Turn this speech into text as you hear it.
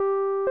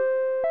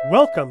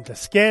Welcome to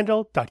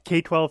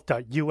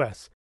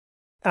Scandal.K12.us.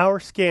 Our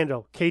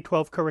Scandal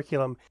K-12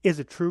 curriculum is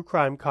a true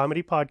crime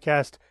comedy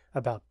podcast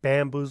about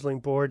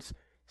bamboozling boards,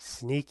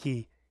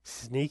 sneaky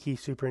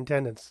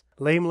superintendents,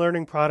 lame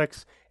learning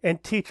products,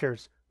 and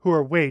teachers who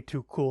are way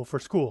too cool for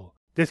school.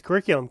 This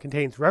curriculum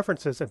contains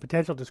references and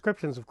potential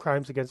descriptions of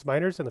crimes against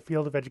minors in the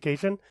field of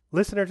education.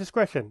 Listener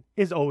discretion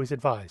is always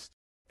advised.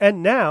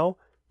 And now,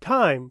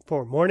 time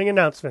for morning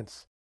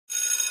announcements.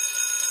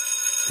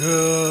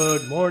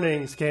 Good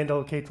morning,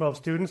 Scandal K-12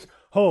 students,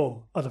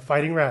 home of the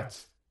Fighting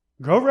Rats.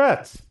 Go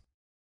Rats!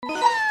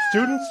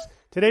 Students,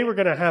 today we're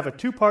going to have a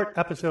two-part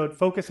episode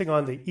focusing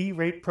on the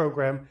E-Rate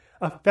program,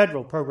 a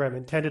federal program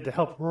intended to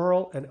help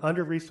rural and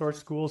under-resourced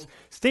schools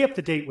stay up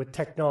to date with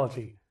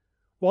technology.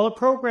 While the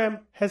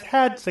program has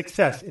had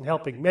success in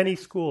helping many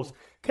schools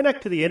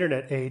connect to the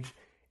internet age,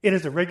 it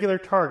is a regular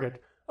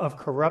target of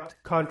corrupt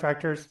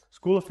contractors,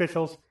 school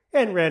officials,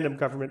 and random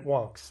government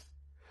wonks.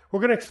 We're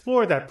going to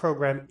explore that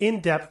program in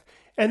depth,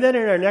 and then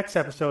in our next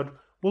episode,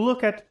 we'll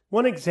look at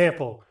one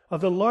example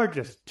of the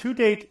largest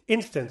to-date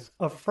instance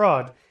of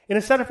fraud in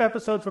a set of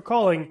episodes we're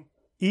calling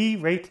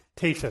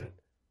E-Ratation.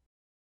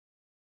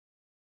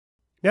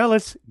 Now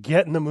let's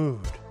get in the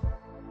mood.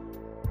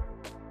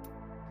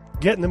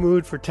 Get in the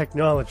mood for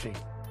technology.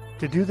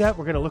 To do that,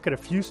 we're going to look at a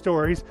few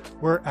stories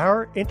where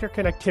our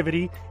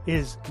interconnectivity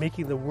is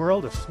making the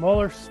world a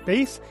smaller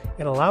space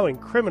and allowing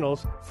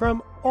criminals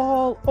from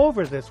all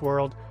over this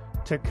world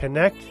to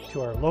connect to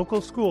our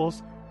local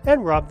schools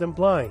and rob them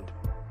blind.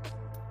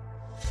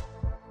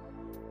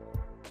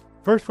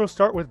 First, we'll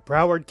start with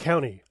Broward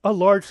County, a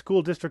large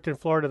school district in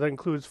Florida that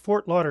includes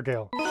Fort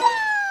Lauderdale.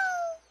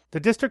 The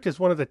district is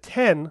one of the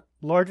 10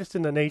 largest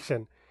in the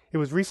nation. It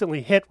was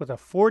recently hit with a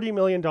 $40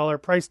 million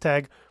price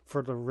tag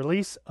for the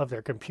release of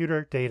their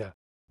computer data.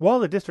 While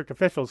the district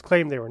officials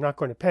claimed they were not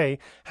going to pay,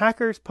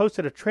 hackers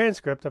posted a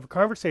transcript of a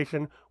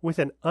conversation with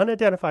an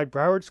unidentified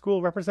Broward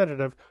school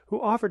representative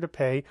who offered to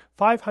pay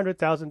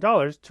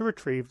 $500,000 to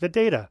retrieve the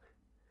data.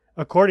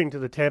 According to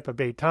the Tampa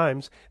Bay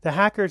Times, the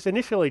hackers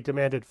initially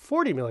demanded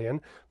 $40 million,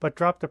 but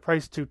dropped the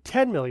price to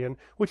 $10 million,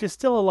 which is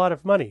still a lot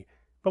of money.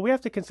 But we have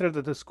to consider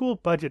that the school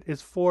budget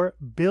is $4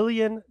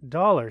 billion,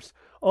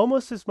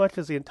 almost as much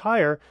as the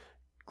entire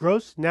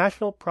gross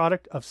national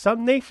product of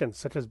some nations,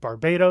 such as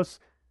Barbados,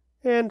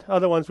 and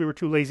other ones we were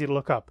too lazy to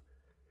look up.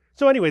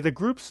 So anyway, the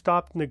group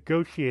stopped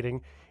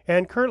negotiating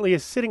and currently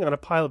is sitting on a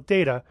pile of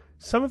data.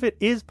 Some of it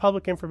is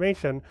public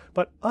information,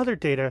 but other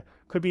data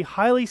could be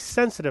highly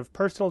sensitive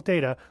personal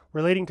data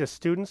relating to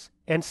students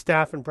and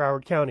staff in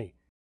Broward County.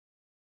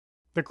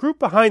 The group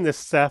behind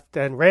this theft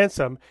and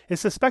ransom is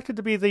suspected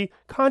to be the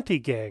Conti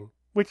Gang,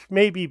 which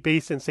may be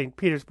based in St.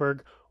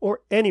 Petersburg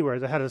or anywhere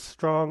that had a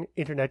strong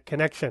internet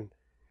connection.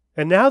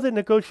 And now that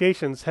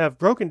negotiations have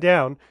broken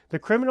down, the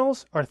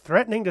criminals are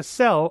threatening to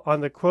sell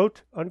on the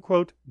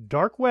quote-unquote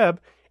dark web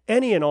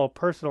any and all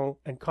personal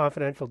and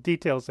confidential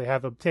details they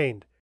have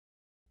obtained.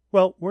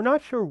 Well, we're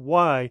not sure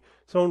why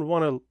someone would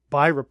want to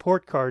buy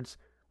report cards,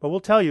 but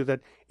we'll tell you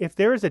that if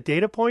there is a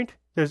data point,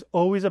 there's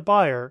always a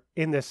buyer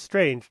in this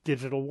strange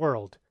digital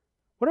world.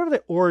 Whatever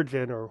the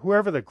origin or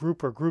whoever the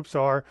group or groups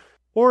are,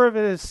 or if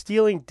it is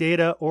stealing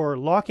data or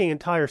locking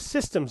entire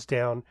systems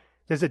down,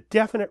 there's a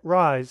definite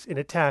rise in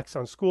attacks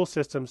on school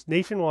systems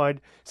nationwide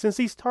since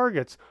these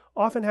targets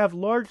often have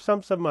large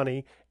sums of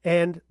money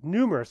and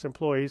numerous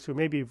employees who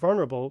may be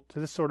vulnerable to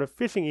this sort of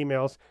phishing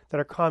emails that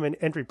are common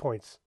entry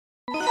points.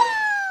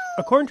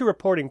 According to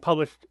reporting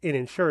published in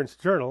Insurance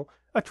Journal,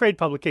 a trade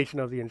publication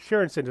of the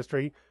insurance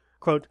industry,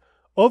 quote,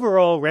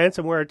 overall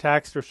ransomware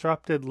attacks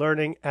disrupted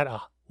learning at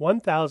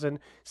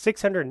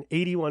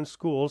 1,681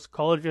 schools,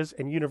 colleges,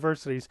 and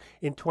universities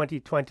in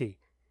 2020,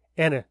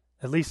 and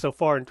at least so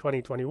far in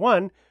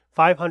 2021,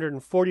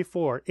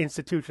 544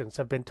 institutions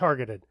have been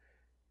targeted.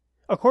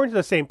 According to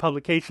the same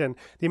publication,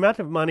 the amount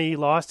of money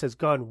lost has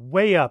gone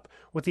way up,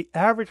 with the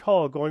average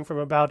haul going from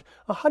about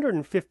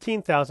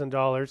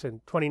 $115,000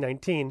 in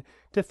 2019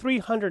 to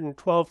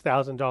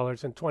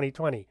 $312,000 in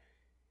 2020.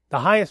 The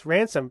highest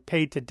ransom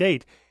paid to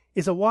date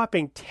is a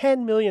whopping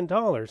 $10 million,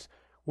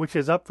 which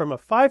is up from a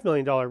 $5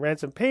 million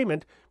ransom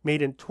payment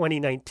made in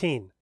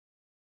 2019.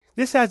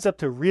 This adds up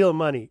to real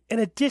money and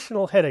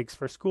additional headaches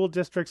for school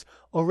districts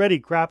already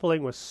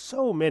grappling with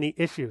so many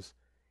issues.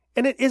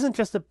 And it isn't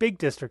just the big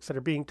districts that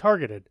are being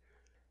targeted.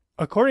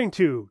 According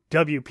to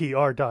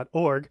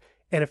WPR.org,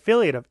 an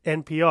affiliate of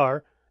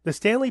NPR, the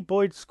Stanley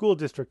Boyd School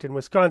District in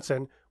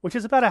Wisconsin, which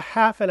is about a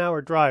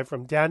half-an-hour drive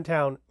from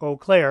downtown Eau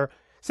Claire,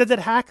 said that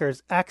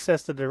hackers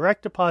accessed the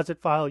direct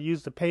deposit file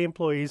used to pay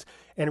employees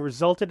and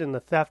resulted in the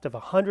theft of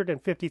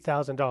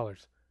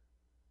 $150,000.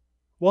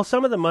 While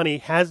some of the money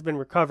has been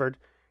recovered,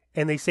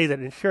 and they say that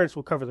insurance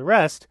will cover the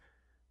rest,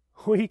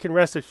 we can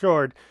rest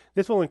assured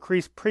this will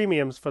increase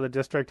premiums for the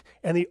district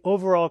and the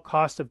overall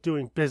cost of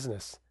doing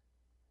business.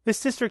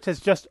 This district has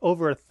just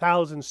over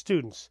 1,000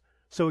 students,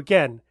 so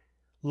again,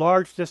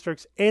 large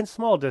districts and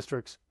small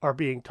districts are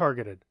being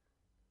targeted.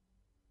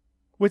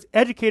 With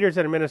educators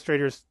and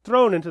administrators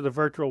thrown into the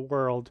virtual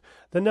world,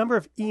 the number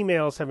of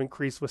emails have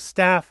increased with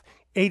staff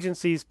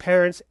agencies,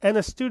 parents, and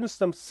the students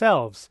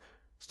themselves.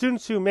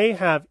 Students who may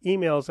have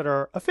emails that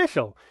are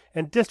official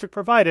and district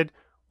provided,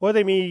 or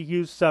they may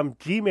use some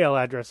Gmail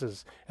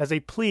addresses as a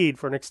plead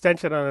for an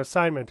extension on an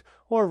assignment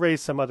or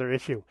raise some other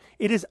issue.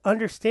 It is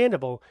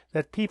understandable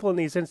that people in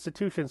these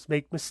institutions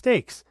make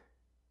mistakes.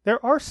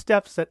 There are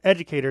steps that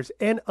educators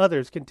and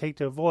others can take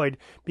to avoid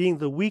being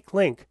the weak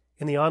link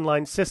in the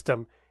online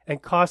system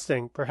and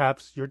costing,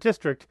 perhaps, your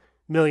district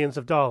millions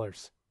of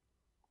dollars.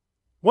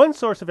 One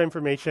source of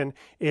information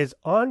is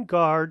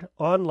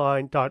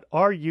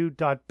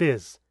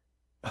onguardonline.ru.biz.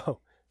 Oh,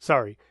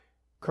 sorry,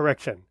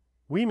 correction.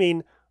 We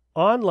mean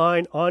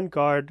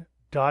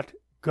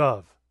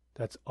onlineonguard.gov.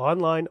 That's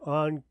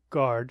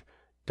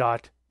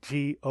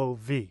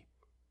onlineonguard.gov.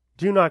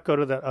 Do not go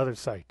to that other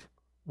site.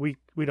 We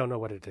don't know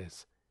what it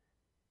is.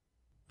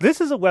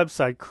 This is a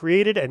website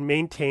created and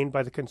maintained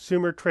by the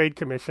Consumer Trade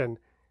Commission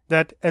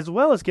that, as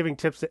well as giving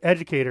tips to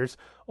educators,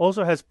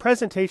 also has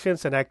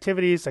presentations and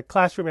activities that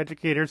classroom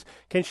educators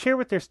can share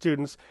with their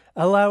students,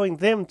 allowing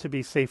them to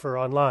be safer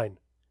online.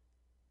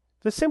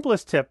 The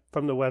simplest tip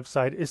from the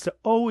website is to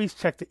always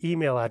check the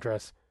email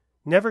address.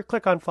 Never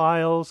click on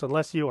files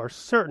unless you are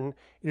certain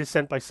it is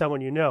sent by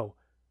someone you know.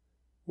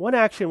 One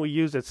action we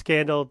use at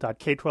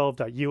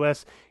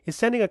scandal.k12.us is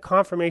sending a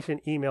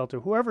confirmation email to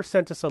whoever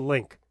sent us a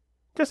link.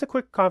 Just a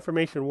quick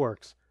confirmation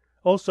works.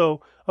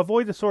 Also,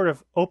 avoid the sort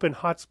of open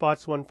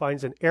hotspots one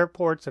finds in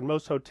airports and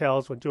most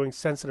hotels when doing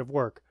sensitive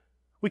work.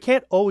 We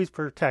can't always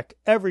protect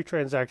every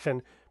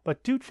transaction,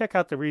 but do check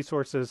out the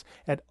resources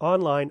at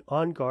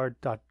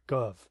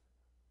onlineonguard.gov.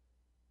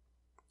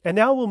 And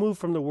now we'll move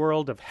from the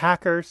world of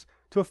hackers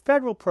to a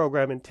federal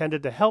program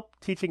intended to help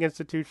teaching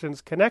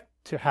institutions connect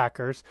to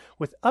hackers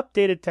with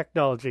updated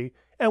technology,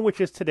 and which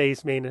is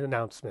today's main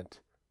announcement.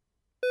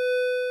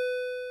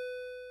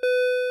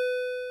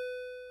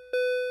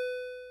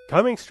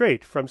 Coming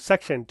straight from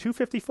Section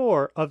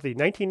 254 of the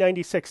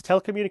 1996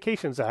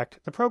 Telecommunications Act,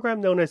 the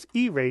program known as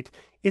E-Rate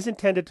is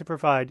intended to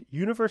provide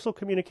universal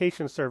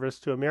communication service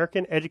to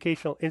American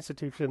educational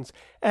institutions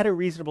at a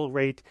reasonable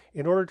rate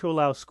in order to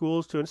allow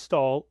schools to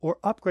install or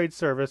upgrade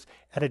service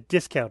at a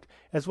discount,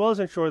 as well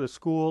as ensure the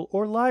school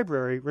or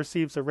library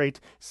receives a rate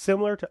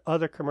similar to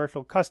other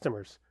commercial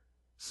customers.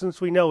 Since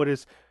we know it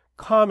is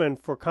common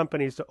for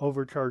companies to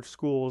overcharge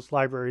schools,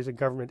 libraries, and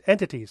government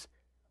entities,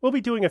 we'll be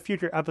doing a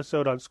future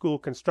episode on school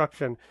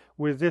construction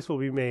where this will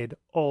be made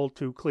all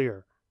too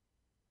clear.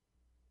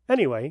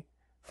 Anyway,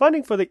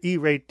 funding for the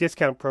E-Rate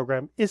discount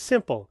program is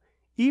simple.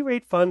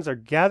 E-Rate funds are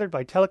gathered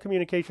by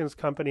telecommunications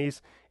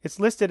companies. It's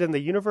listed in the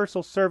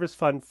Universal Service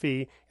Fund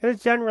fee, and it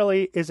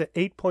generally is an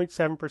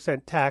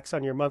 8.7% tax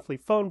on your monthly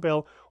phone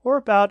bill, or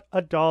about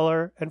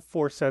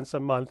 $1.04 a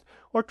month,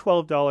 or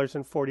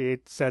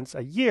 $12.48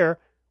 a year,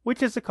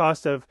 which is the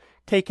cost of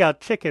takeout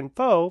chicken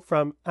pho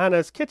from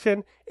Anna's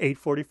Kitchen,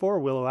 844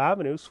 Willow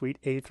Avenue,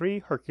 Suite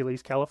A3,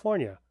 Hercules,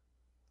 California.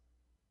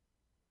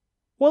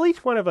 While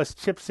each one of us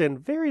chips in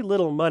very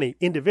little money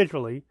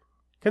individually,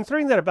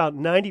 considering that about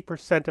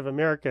 90% of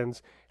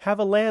Americans have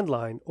a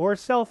landline or a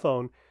cell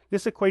phone,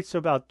 this equates to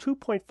about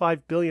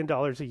 $2.5 billion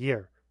a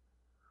year.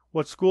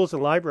 What schools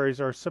and libraries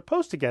are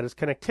supposed to get is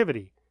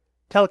connectivity,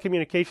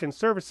 telecommunication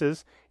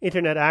services,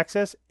 internet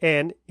access,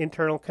 and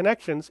internal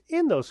connections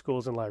in those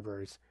schools and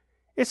libraries.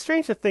 It's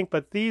strange to think,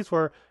 but these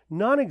were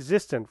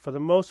non-existent for the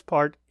most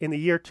part in the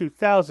year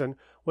 2000,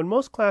 when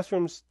most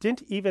classrooms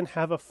didn't even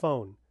have a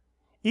phone.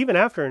 Even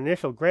after an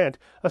initial grant,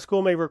 a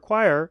school may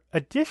require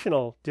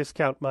additional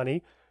discount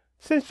money,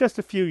 since just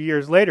a few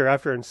years later,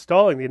 after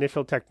installing the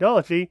initial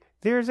technology,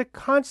 there is a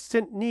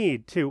constant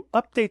need to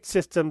update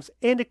systems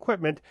and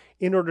equipment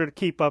in order to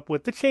keep up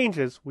with the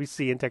changes we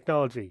see in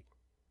technology.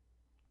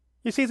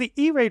 You see, the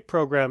E-Rate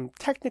program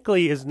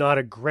technically is not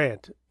a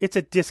grant, it's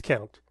a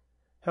discount.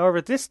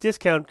 However, this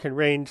discount can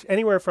range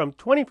anywhere from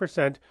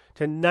 20%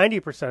 to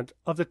 90%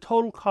 of the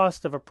total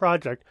cost of a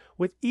project,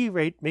 with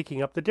E-Rate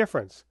making up the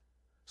difference.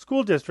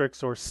 School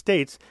districts or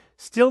states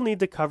still need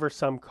to cover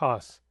some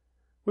costs.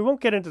 We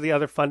won't get into the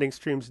other funding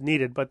streams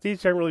needed, but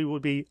these generally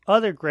would be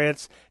other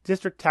grants,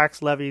 district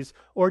tax levies,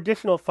 or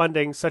additional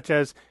funding, such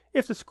as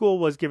if the school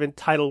was given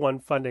Title I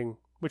funding,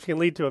 which can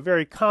lead to a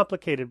very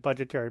complicated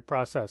budgetary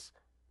process.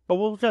 But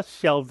we'll just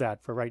shelve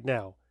that for right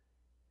now.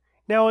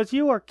 Now, as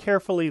you are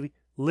carefully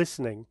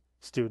listening,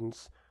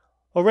 students,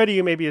 already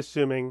you may be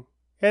assuming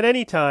at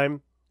any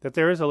time that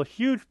there is a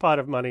huge pot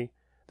of money,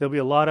 there'll be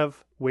a lot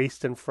of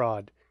waste and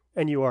fraud,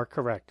 and you are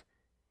correct.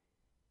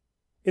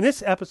 In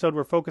this episode,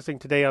 we're focusing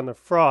today on the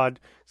fraud,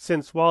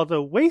 since while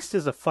the waste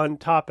is a fun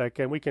topic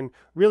and we can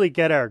really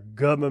get our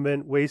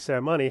government waste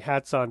our money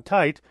hats on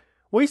tight,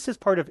 waste is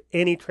part of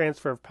any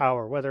transfer of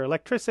power, whether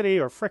electricity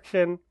or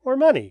friction or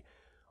money.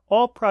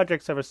 All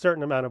projects have a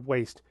certain amount of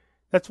waste.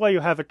 That's why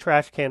you have a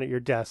trash can at your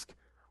desk.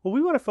 What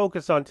we want to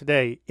focus on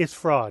today is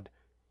fraud.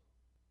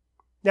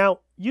 Now,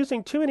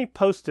 using too many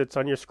Post-its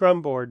on your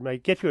Scrum board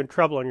might get you in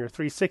trouble on your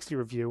 360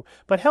 review,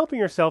 but helping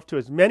yourself to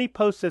as many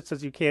Post-its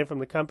as you can from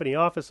the company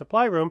office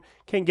supply room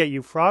can get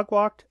you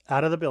frog-walked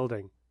out of the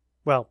building.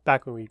 Well,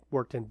 back when we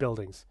worked in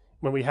buildings.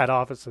 when we had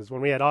offices,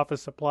 when we had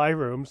office supply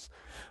rooms.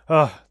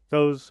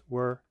 Those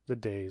were the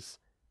days.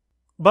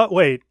 But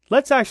wait,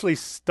 let's actually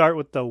start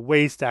with the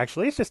waste,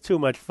 actually. It's just too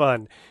much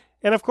fun.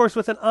 And of course,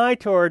 with an eye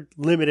toward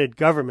limited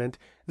government,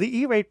 the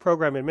E-rate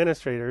program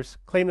administrators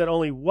claim that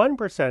only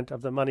 1%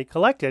 of the money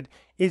collected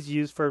is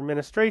used for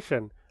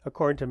administration,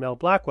 according to Mel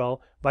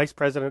Blackwell, Vice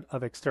President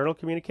of External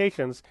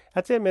Communications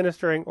at the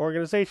administering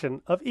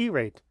organization of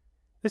E-rate.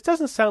 This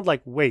doesn't sound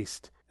like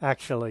waste,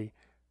 actually.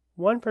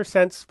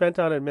 1% spent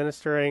on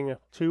administering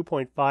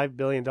 $2.5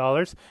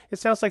 billion. It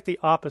sounds like the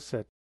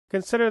opposite.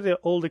 Consider the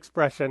old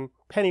expression,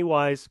 penny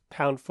wise,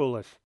 pound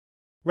foolish.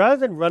 Rather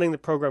than running the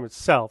program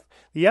itself,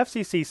 the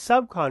FCC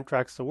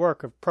subcontracts the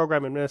work of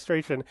program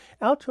administration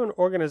out to an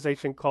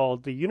organization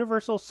called the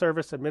Universal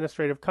Service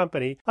Administrative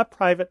Company, a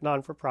private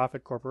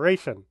non-for-profit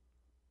corporation.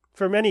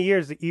 For many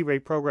years, the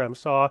E-rate program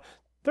saw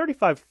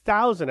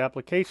 35,000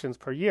 applications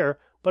per year,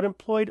 but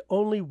employed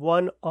only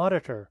one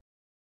auditor.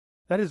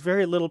 That is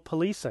very little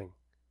policing.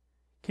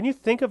 Can you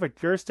think of a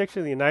jurisdiction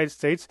in the United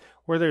States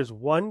where there's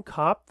one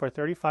cop for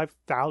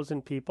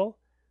 35,000 people?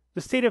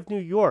 The state of New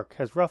York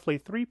has roughly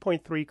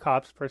 3.3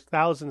 cops per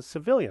 1,000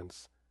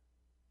 civilians.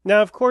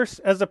 Now, of course,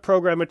 as the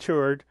program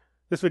matured,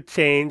 this would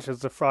change as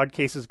the fraud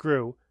cases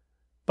grew.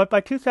 But by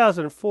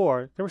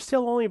 2004, there were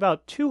still only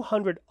about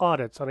 200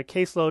 audits on a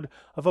caseload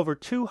of over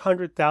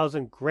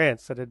 200,000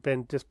 grants that had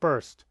been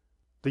disbursed.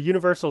 The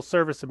Universal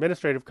Service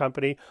Administrative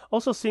Company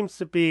also seems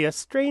to be a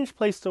strange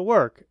place to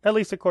work, at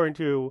least according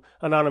to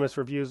anonymous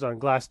reviews on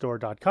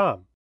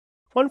Glassdoor.com.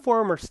 One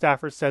former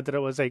staffer said that it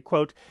was a,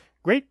 quote,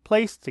 great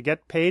place to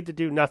get paid to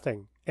do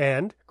nothing,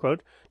 and,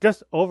 quote,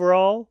 just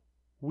overall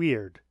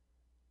weird.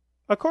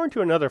 According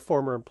to another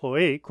former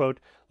employee, quote,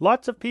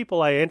 lots of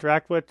people I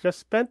interact with just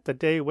spent the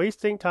day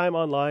wasting time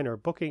online or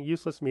booking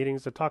useless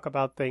meetings to talk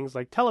about things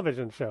like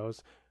television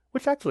shows,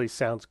 which actually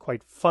sounds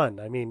quite fun.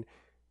 I mean,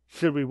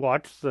 should we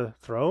watch The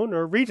Throne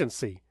or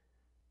Regency?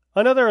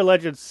 Another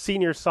alleged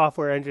senior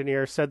software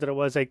engineer said that it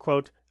was a,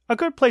 quote, a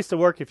good place to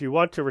work if you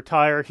want to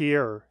retire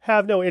here or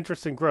have no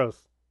interest in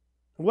growth.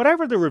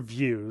 Whatever the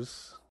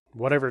reviews,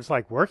 whatever it's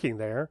like working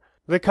there,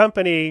 the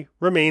company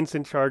remains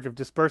in charge of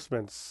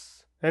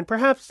disbursements. And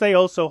perhaps they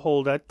also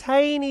hold a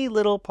tiny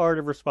little part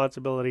of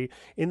responsibility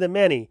in the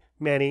many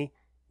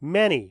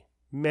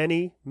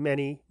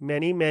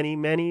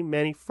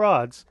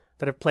frauds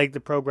that have plagued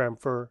the program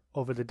for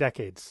over the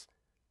decades.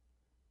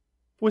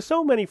 With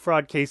so many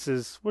fraud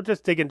cases, we'll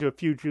just dig into a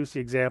few juicy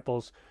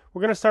examples.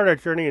 We're going to start our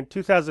journey in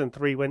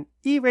 2003 when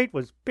E-rate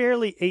was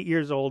barely 8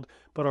 years old,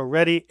 but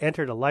already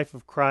entered a life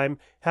of crime,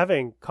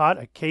 having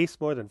caught a case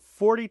more than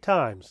 40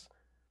 times.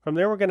 From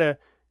there, we're going to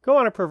go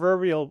on a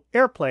proverbial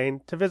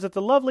airplane to visit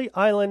the lovely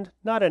island,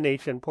 not a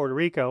nation, Puerto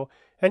Rico,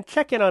 and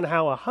check in on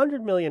how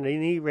 $100 million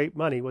in E-rate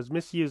money was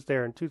misused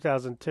there in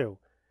 2002.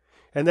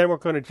 And then we're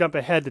going to jump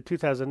ahead to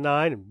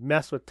 2009 and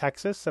mess with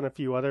Texas and a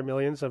few other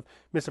millions of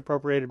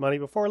misappropriated money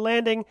before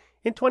landing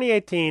in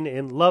 2018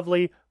 in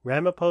lovely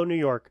Ramapo, New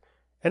York,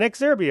 and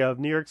Exerbia of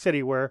New York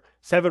City, where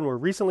 7 were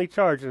recently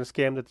charged in a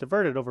scam that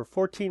diverted over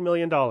 $14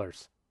 million.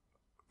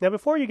 Now,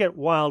 before you get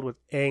wild with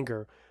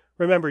anger,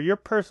 remember your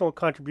personal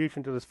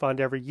contribution to this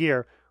fund every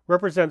year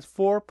represents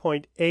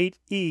 4.8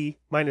 E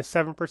minus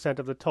 7%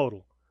 of the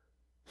total.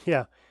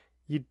 Yeah,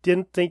 you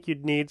didn't think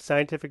you'd need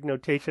scientific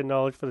notation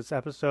knowledge for this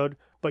episode,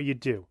 but you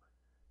do.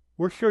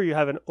 We're sure you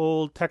have an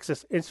old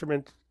Texas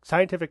Instrument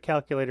scientific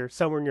calculator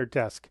somewhere in your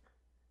desk.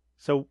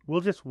 So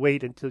we'll just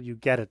wait until you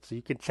get it so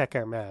you can check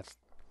our math.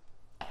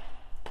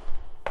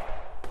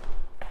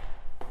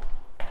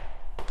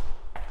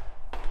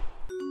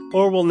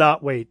 Or we'll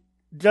not wait.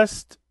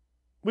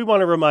 We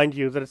want to remind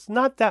you that it's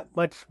not that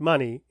much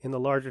money in the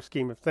larger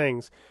scheme of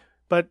things,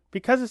 but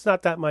because it's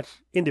not that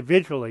much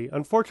individually,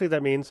 unfortunately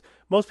that means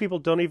most people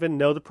don't even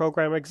know the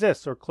program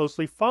exists or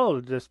closely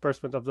follow the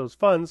disbursement of those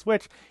funds,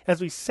 which,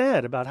 as we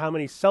said about how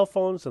many cell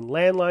phones and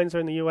landlines are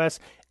in the U.S.,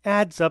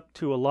 adds up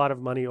to a lot of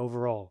money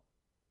overall.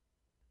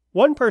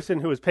 One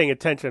person who was paying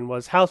attention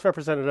was House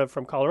Representative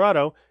from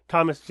Colorado,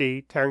 Thomas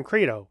G.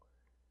 Tancredo.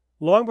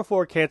 Long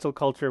before cancel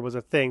culture was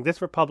a thing,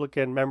 this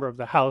Republican member of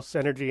the House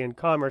Energy and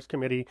Commerce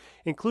Committee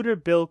included a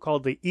bill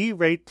called the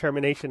E-rate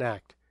Termination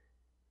Act.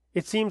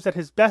 It seems that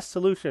his best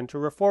solution to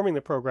reforming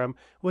the program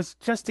was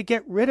just to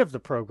get rid of the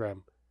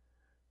program.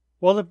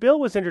 While the bill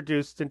was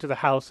introduced into the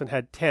House and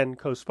had 10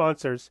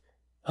 co-sponsors,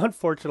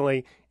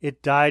 unfortunately,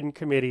 it died in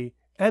committee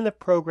and the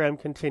program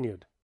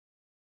continued.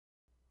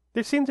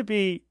 There seemed to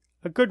be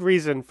a good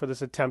reason for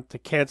this attempt to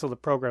cancel the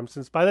program,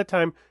 since by the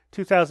time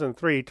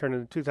 2003 turned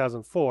into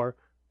 2004,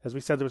 as we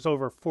said, there was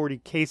over 40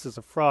 cases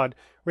of fraud,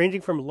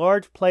 ranging from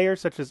large players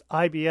such as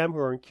IBM, who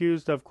are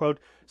accused of, quote,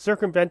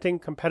 circumventing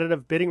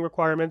competitive bidding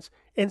requirements,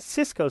 and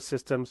Cisco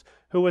Systems,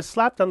 who was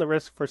slapped on the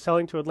wrist for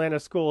selling to Atlanta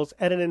schools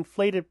at an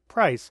inflated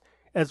price,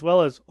 as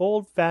well as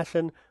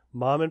old-fashioned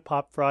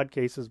mom-and-pop fraud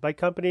cases by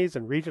companies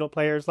and regional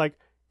players like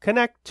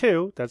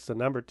Connect2, that's the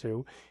number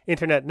 2,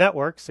 Internet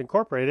Networks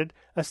Incorporated,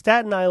 a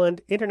Staten Island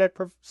internet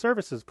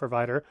services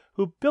provider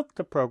who bilked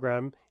the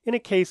program in a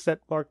case that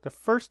marked the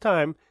first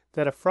time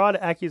that a fraud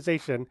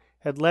accusation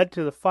had led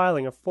to the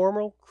filing of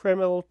formal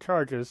criminal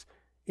charges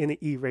in the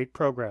E-rate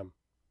program.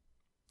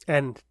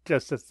 And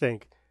just to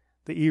think,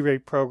 the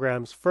E-rate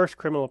program's first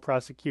criminal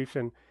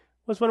prosecution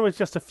was when it was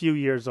just a few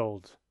years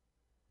old.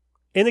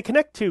 In the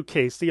Connect 2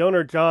 case, the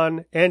owner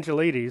John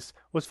Angelides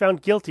was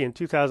found guilty in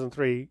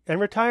 2003 and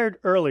retired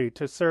early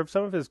to serve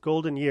some of his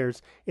golden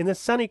years in the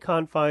sunny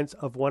confines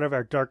of one of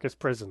our darkest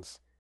prisons.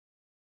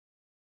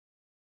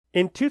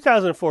 In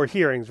 2004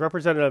 hearings,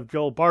 Representative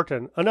Joel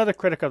Barton, another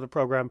critic of the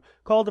program,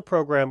 called the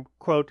program,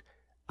 quote,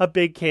 a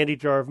big candy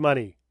jar of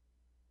money.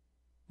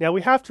 Now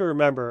we have to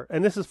remember,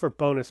 and this is for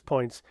bonus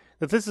points,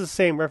 that this is the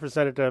same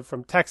representative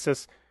from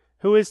Texas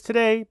who is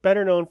today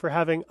better known for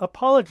having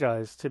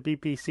apologized to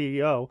BP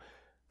CEO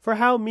for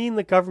how mean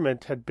the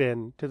government had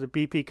been to the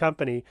BP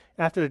company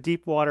after the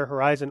Deepwater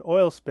Horizon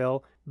oil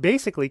spill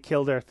basically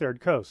killed our third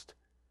coast.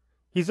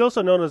 He's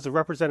also known as the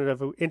representative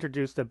who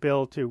introduced a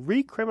bill to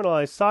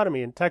recriminalize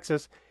sodomy in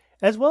Texas,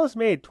 as well as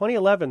made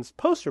 2011's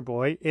poster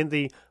boy in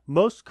the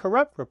Most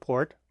Corrupt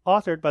report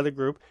authored by the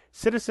group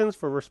Citizens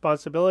for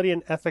Responsibility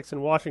and Ethics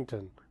in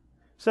Washington.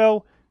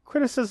 So,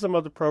 criticism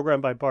of the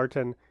program by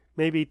Barton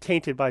may be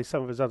tainted by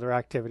some of his other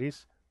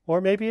activities, or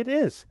maybe it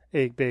is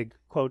a big,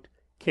 quote,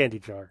 candy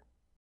jar.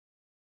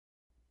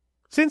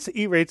 Since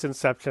E-rate's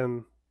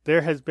inception,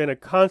 there has been a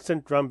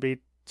constant drumbeat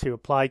to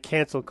apply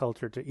cancel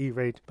culture to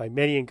E-rate by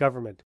many in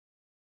government.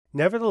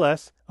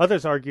 Nevertheless,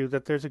 others argue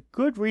that there's a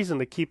good reason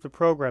to keep the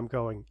program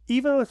going,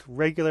 even with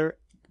regular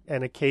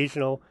and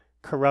occasional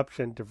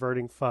corruption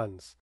diverting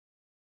funds.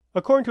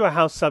 According to a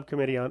House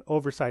Subcommittee on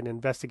Oversight and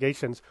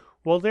Investigations,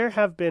 while there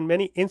have been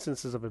many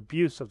instances of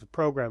abuse of the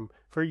program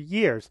for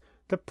years,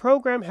 the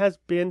program has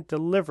been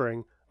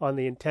delivering on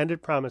the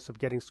intended promise of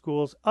getting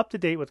schools up to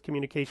date with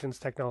communications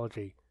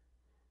technology.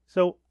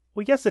 So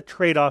we guess the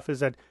trade-off is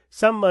that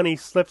some money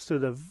slips through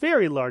the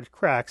very large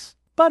cracks,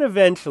 but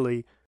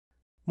eventually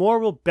more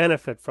will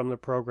benefit from the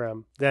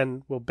program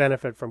than will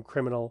benefit from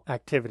criminal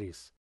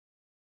activities.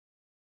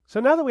 So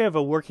now that we have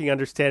a working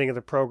understanding of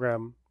the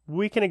program,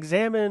 we can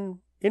examine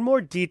in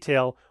more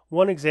detail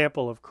one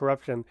example of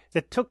corruption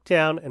that took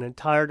down an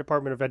entire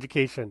Department of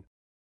Education.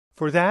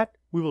 For that,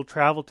 we will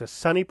travel to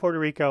sunny Puerto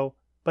Rico,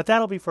 but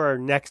that'll be for our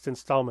next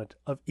installment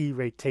of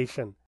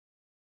E-Ratation.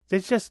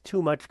 There's just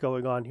too much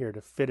going on here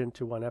to fit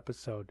into one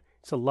episode.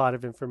 It's a lot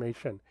of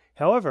information.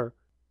 However,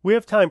 we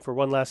have time for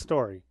one last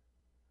story.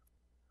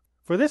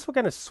 For this, we're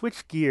going to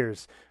switch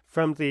gears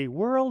from the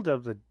world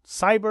of the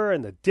cyber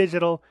and the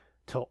digital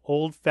to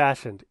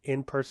old-fashioned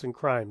in-person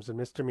crimes and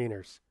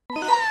misdemeanors.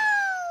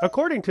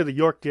 According to the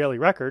York Daily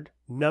Record,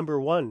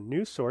 #1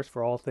 news source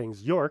for all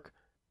things York,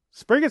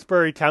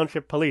 Springsbury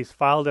Township Police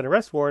filed an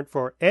arrest warrant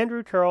for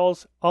Andrew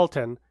Charles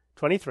Alton,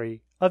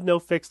 23, of no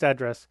fixed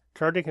address,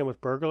 charging him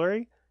with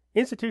burglary,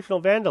 institutional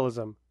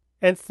vandalism,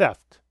 and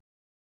theft.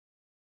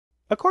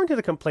 According to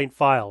the complaint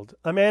filed,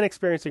 a man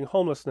experiencing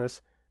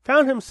homelessness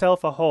found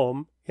himself a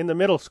home in the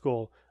middle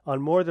school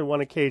on more than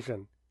one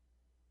occasion.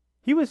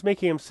 He was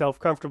making himself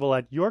comfortable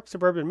at York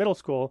Suburban Middle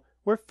School,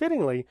 where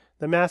fittingly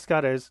the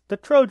mascot is the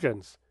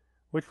Trojans,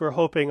 which we're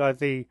hoping are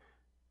the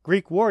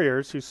Greek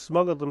warriors who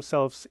smuggled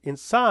themselves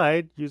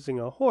inside using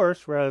a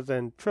horse rather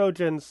than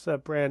Trojans,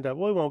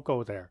 we won't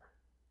go there.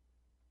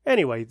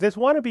 Anyway, this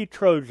wannabe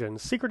Trojan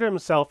secreted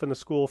himself in the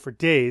school for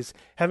days,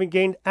 having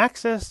gained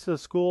access to the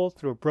school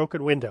through a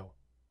broken window.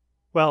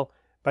 Well,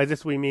 by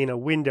this we mean a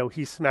window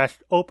he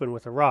smashed open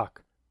with a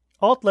rock.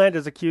 Altland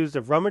is accused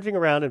of rummaging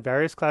around in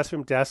various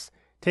classroom desks,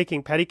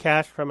 taking petty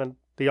cash from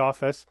the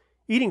office,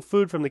 eating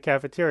food from the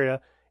cafeteria,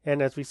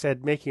 and as we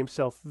said, making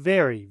himself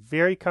very,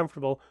 very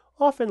comfortable,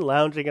 often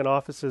lounging in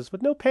offices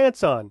with no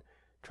pants on,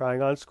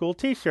 trying on school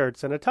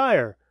t-shirts and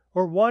attire,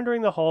 or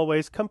wandering the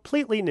hallways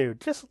completely nude,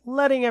 just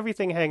letting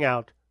everything hang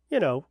out,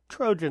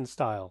 Trojan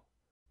style.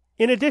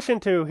 In addition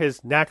to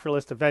his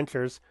naturalist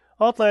adventures,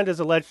 Altland is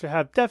alleged to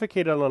have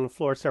defecated on the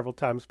floor several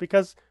times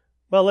because,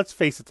 well, let's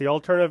face it, the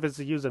alternative is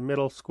to use a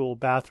middle school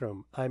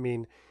bathroom. I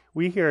mean,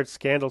 we here at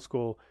Scandal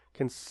School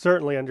can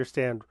certainly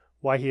understand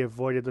why he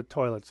avoided the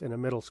toilets in a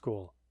middle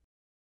school.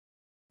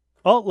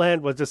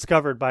 Altland was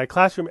discovered by a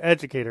classroom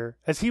educator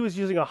as he was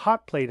using a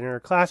hot plate in her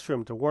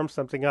classroom to warm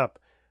something up.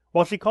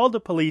 While she called the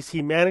police,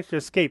 he managed to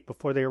escape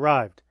before they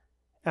arrived.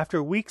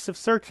 After weeks of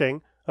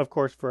searching, of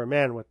course for a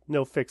man with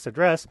no fixed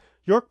address,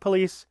 York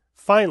police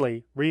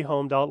finally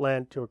rehomed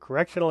Altland to a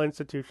correctional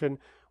institution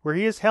where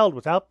he is held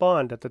without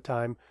bond at the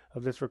time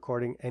of this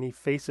recording, and he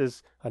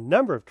faces a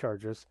number of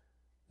charges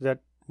that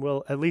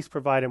will at least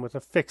provide him with a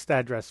fixed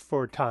address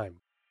for a time.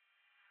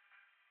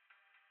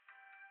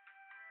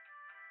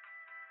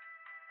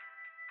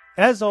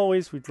 As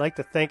always, we'd like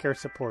to thank our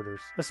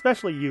supporters,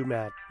 especially you,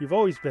 Matt. You've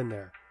always been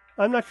there.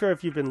 I'm not sure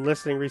if you've been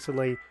listening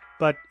recently,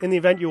 but in the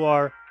event you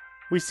are,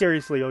 we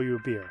seriously owe you a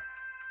beer.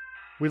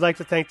 We'd like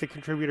to thank the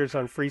contributors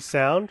on Free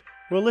Sound.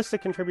 We'll list the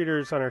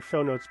contributors on our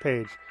show notes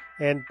page,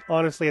 and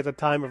honestly, at the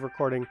time of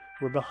recording,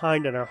 we're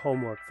behind on our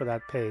homework for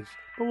that page,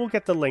 but we'll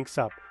get the links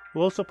up.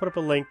 We'll also put up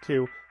a link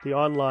to the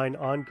online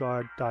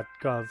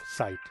onguard.gov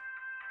site.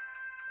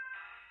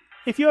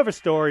 If you have a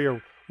story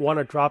or want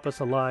to drop us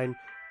a line,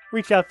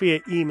 Reach out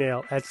via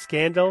email at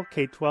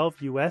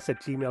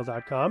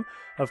scandalk12us@gmail.com.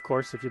 Of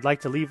course, if you'd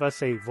like to leave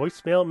us a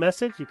voicemail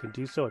message, you can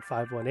do so at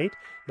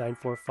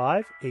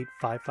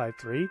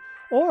 518-945-8553.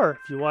 Or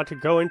if you want to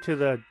go into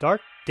the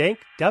dark, dank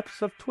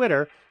depths of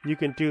Twitter, you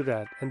can do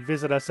that and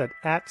visit us at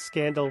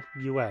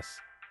 @scandalus.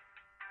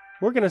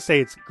 We're going to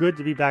say it's good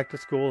to be back to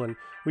school, and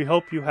we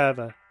hope you have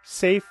a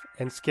safe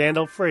and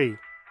scandal-free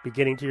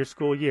beginning to your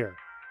school year.